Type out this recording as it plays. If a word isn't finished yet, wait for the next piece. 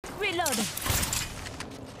Reloading.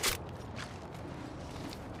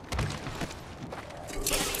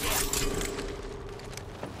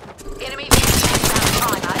 Enemy vehicle.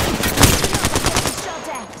 Shot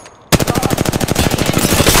at.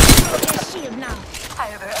 Broke their shield now.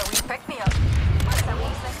 However, we pick me up. What's the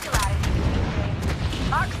weakness to that?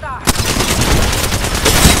 Mark star.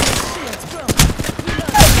 Shields broke.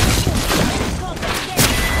 Reloading. Contact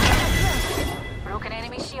dead. Broken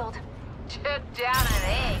enemy shield. Took down an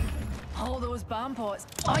egg. All those bomb pots.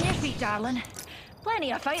 On your feet, darling.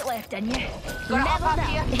 Plenty of fight left in you. Gonna hop Leveled up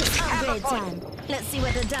here. up. It's Have a upgrade point. time. Let's see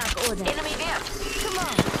what the Dark Order. Enemy there. Come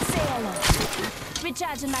on, say hello.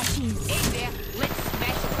 Recharging my shields. Egg there. Let's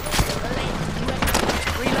smash it.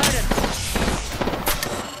 Reloaded.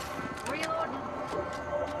 Reloading.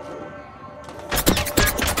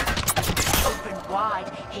 Open wide.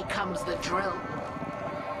 Here comes the drill.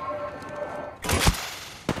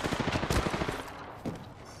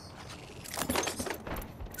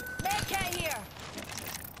 Medkit here.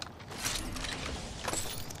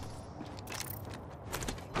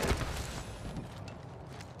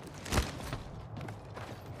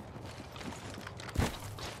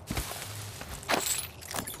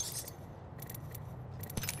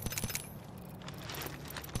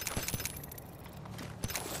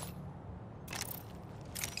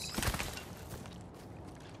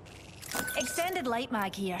 Extended light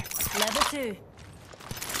mag here. Level 2.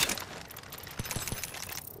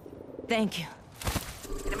 Thank you.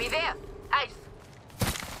 Enemy there. Ace.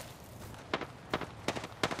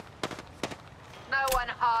 No one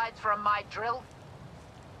hides from my drill.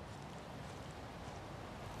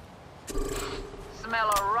 Smell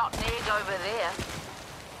a rotten egg over there.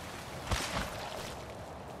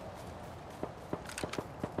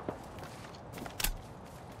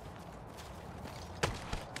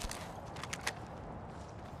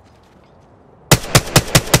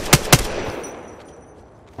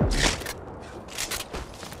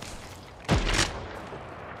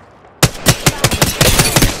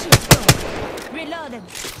 Reloading.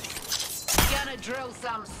 Gonna drill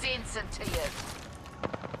some sense into you.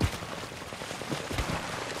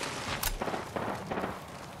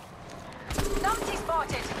 Numpty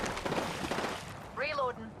spotted.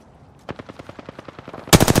 Reloading.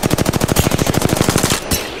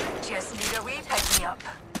 Just need a wee pick me up.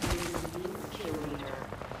 Kill leader.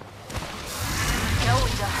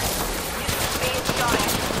 Use the speed shot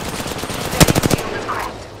at. Steady field of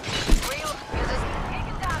craft. Real users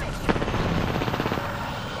taking damage.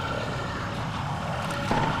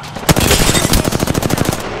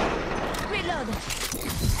 Reloading.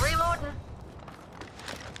 Reloading.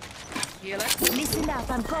 Healer. Listen up,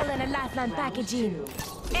 I'm calling a lifeline package in.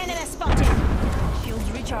 Enemy spotted.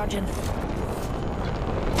 Shields recharging.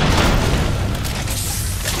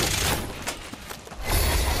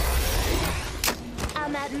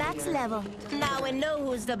 I'm at max level. Now we know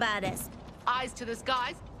who's the baddest. Eyes to the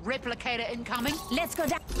skies. Replicator incoming. Let's go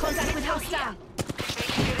down. Contact with hostile. She's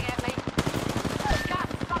shooting at me. Got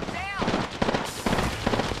stuck down.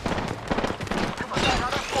 Come on,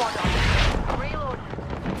 another squad on. Reload.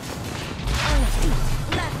 On your feet.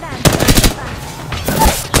 Lifeline.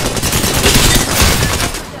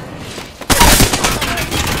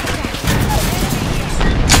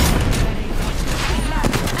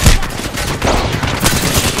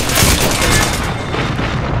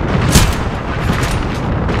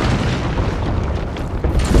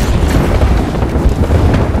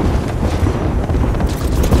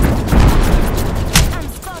 I'm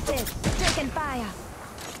spotted. Taking fire.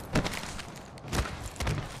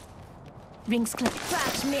 Rings close.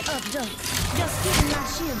 Patch me up, though. Just giving my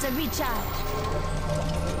shields a recharge.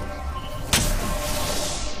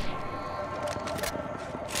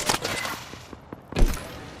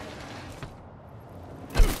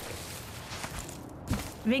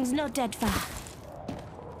 Rings not that far.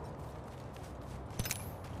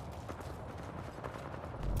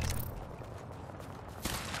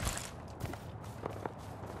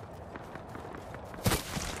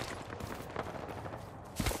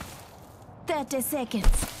 Thirty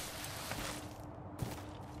seconds.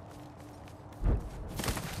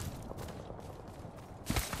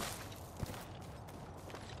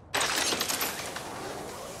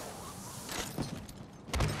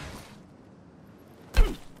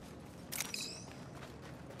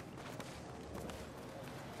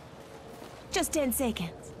 Just 10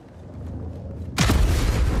 seconds.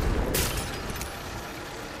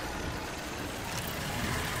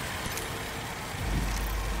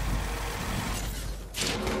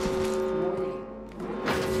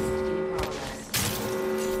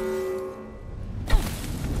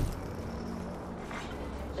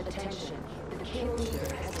 Attention, the kill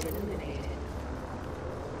leader has been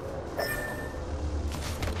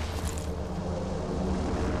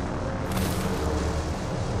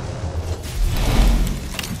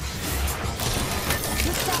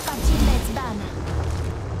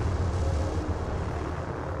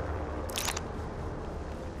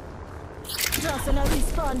lost on a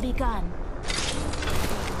respawn beacon.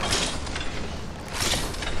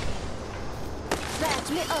 Patch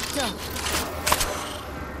me up, though.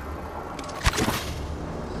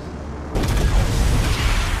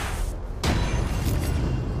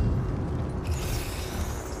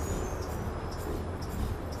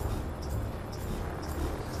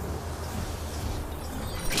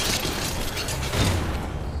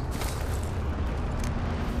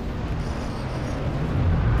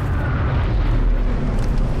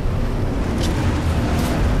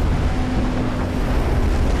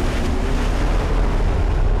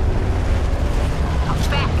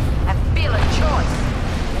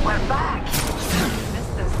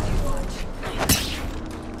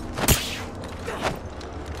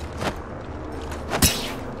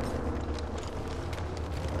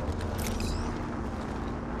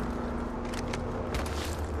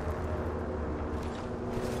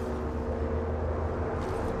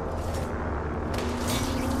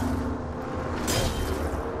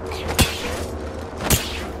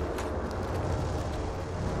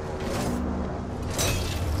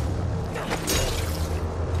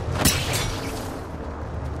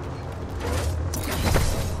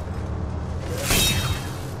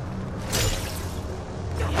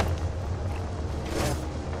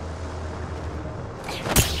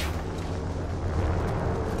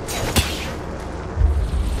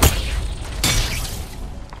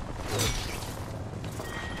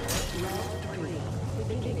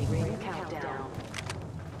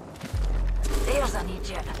 There's an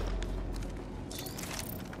idiot.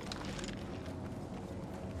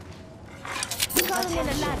 Calling in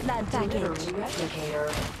a lifeline package.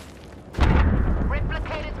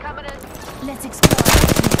 Replicators coming in. Let's explore.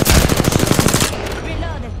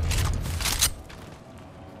 Reloading.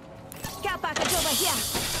 Care package over here.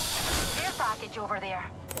 Care package over there.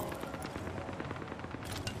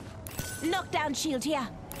 Knockdown shield here.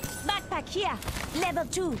 Backpack here. Level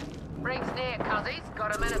 2. Rings near, cuzzies.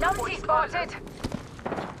 Got a minute before you spotted.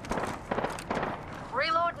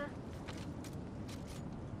 Reloading.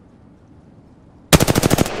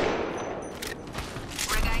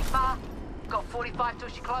 Ring ain't far. Got 45 till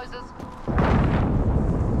she closes.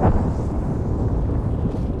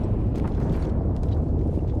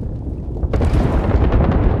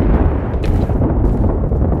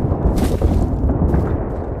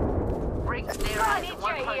 Rings near us and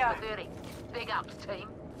one close to 30. Big ups, team.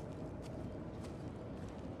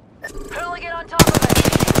 Who'll get on top of it?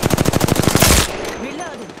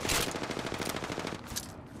 Reloading.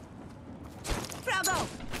 Bravo.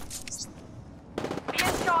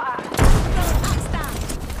 Being shot at.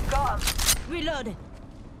 Got him. Reloading.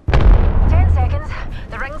 10 seconds.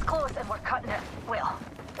 The ring's close and we're cutting it. Well,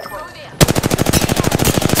 close.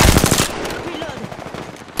 Reloading.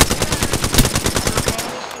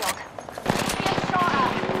 Enemy shield. Being shot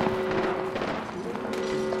at.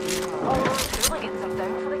 All those hooligans are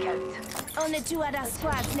down for the count. Only 2 other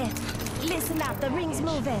squads left. Listen up, the ring's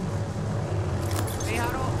moving. Hey,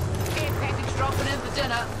 Harold. Care package dropping in for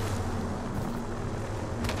dinner.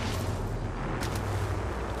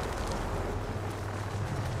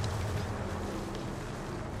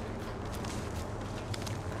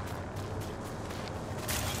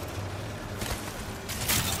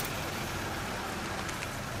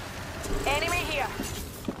 Enemy here.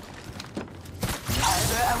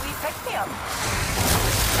 A wee pick-me-up.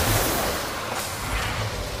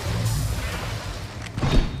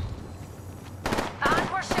 And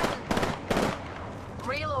we're shooting.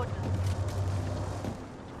 Reloading.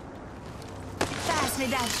 Pass me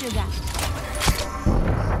that sugar.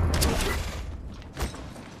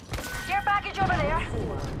 Care package over there.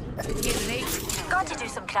 Got to do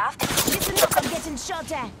some crafting. Listen up, I'm getting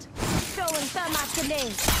shot at. Throwing thermite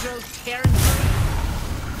grenades. Throw tearing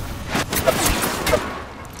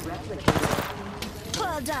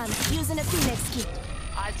Well done, using a Phoenix kit.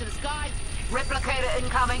 eyes to the skies. Replicator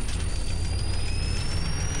incoming.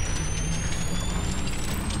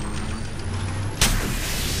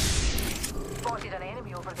 Spotted an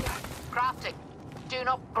enemy over there. Crafting. Do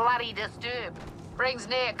not bloody disturb. Rings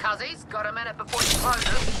near, cuzzies. Got a minute before you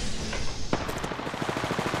closes.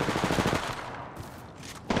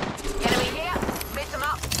 Enemy here. Mess him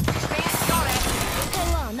up. Being shot at.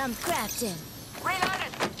 Hang on, I'm crafting.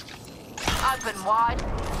 Reloaded. Open wide.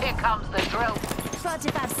 Here comes the drill.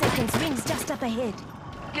 45 seconds, rings just up ahead.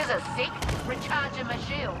 Gives a sec. Recharging my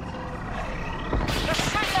shield. They're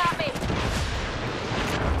shooting at me.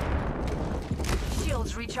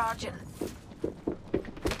 Shields recharging.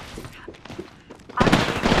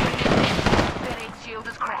 That shield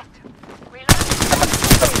is cracked. Reload.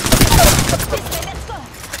 This way, let's go.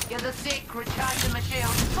 Gives a sec. Recharging my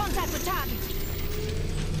shield. Contact with target.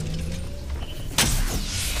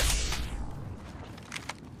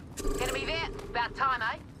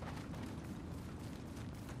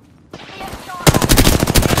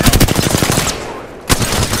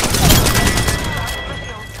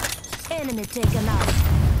 enemy taken out.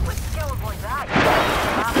 What skill was that?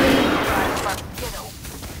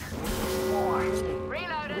 More.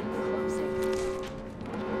 Reloaded.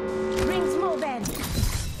 Rings moving.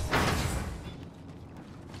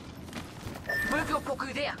 Move your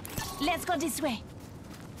Poku there. Let's go this way.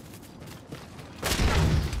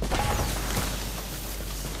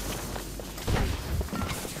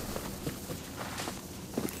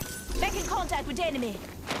 Making contact with enemy.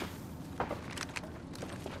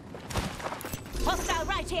 Hostile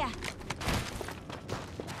right here.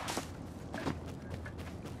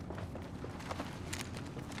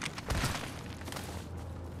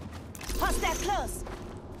 Hostile close.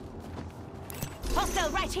 Hostile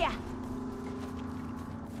right here.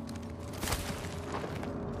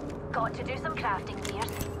 Got to do some crafting, dears.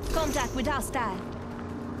 Contact with hostile.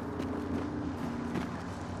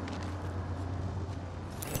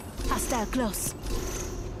 Hostile close.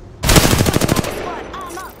 Squad,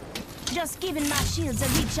 arm up. Just giving my shields a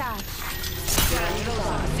recharge.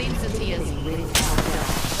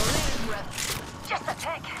 Just a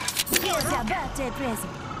tick. Here's your birthday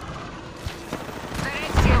present.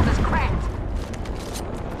 That shield is cracked.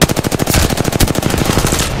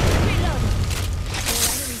 Reloading.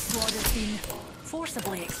 Enemy squad has been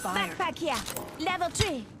forcibly expired. Backpack here. Level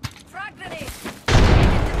 3. Frag grenade.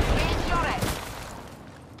 Where's your it?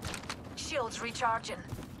 Shields recharging.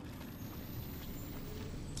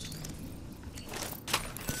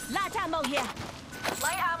 Light ammo here.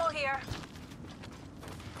 Light ammo here.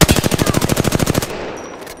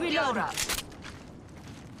 Load Reloading. up.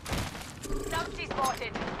 Numpty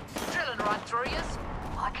spotted. Drilling right through you.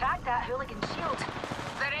 I cracked that hooligan shield.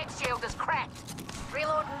 That shield is cracked.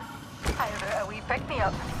 Reloading. How about a wee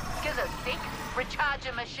pick-me-up? Gives a stick.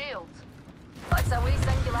 Recharging my shields. What's a wee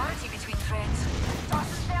singularity between friends? Toss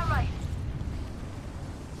the thermite.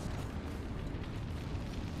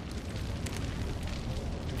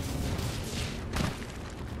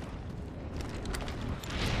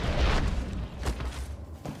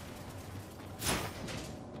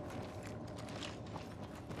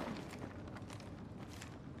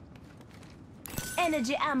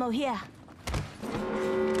 Energy ammo here.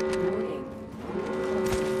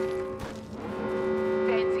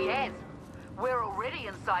 Fancy as. We're already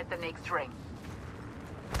inside the next ring.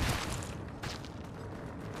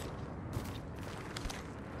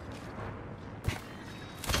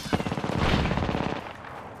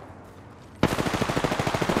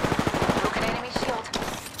 Broken enemy shield.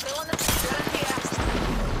 Still on the Drilling here.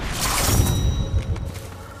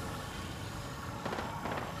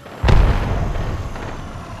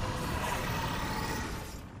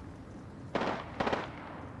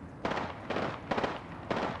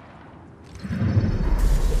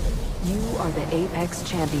 You are the Apex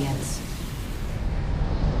Champions.